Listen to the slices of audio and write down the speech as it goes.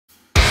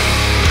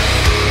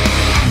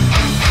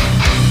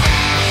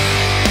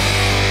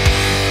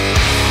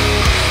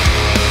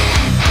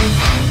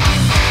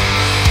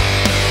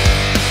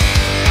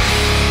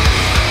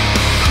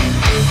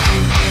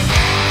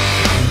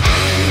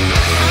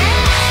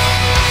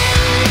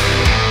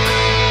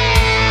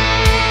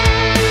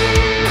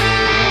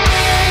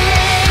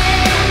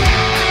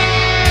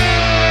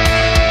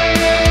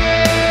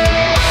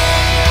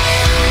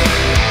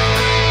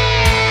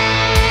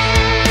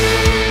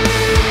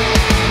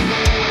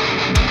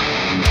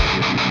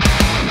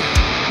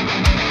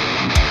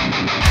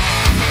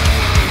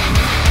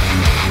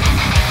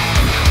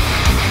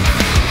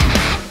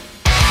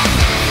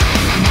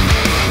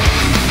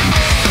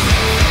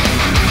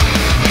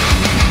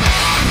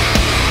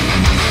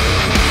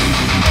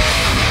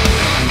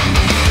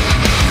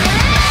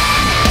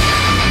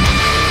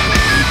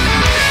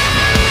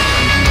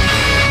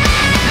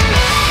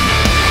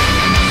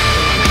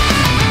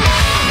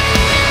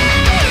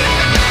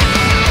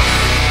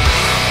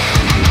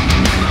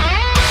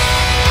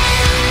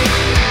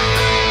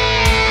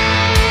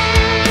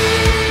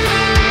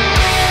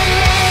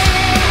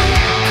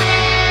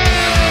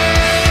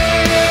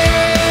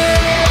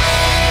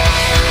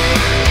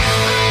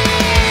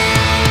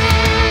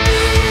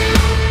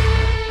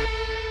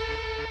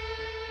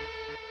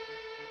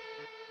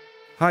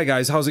Hi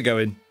guys, how's it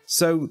going?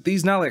 So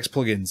these NaLex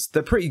plugins,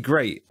 they're pretty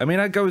great. I mean,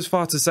 I'd go as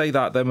far to say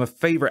that they're my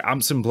favourite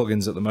amps and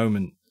plugins at the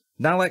moment.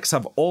 NaLex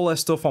have all their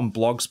stuff on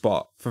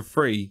Blogspot for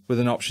free with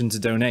an option to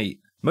donate.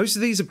 Most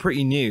of these are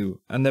pretty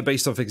new and they're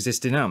based off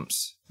existing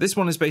amps. This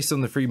one is based on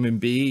the Friedman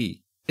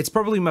BE. It's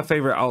probably my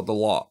favourite out of the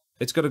lot.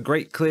 It's got a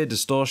great clear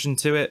distortion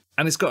to it,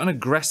 and it's got an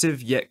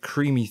aggressive yet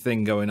creamy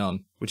thing going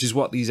on, which is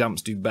what these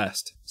amps do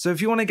best. So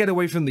if you want to get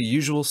away from the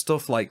usual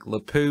stuff like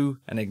Lapoo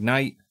and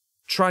Ignite,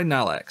 try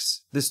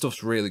NaLex. This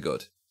stuff's really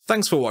good.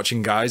 Thanks for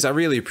watching guys, I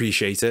really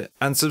appreciate it,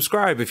 and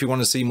subscribe if you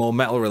want to see more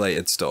metal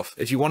related stuff.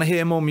 If you want to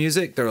hear more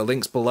music, there are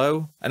links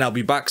below, and I'll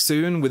be back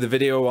soon with a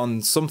video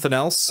on something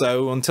else,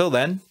 so until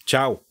then,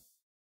 ciao!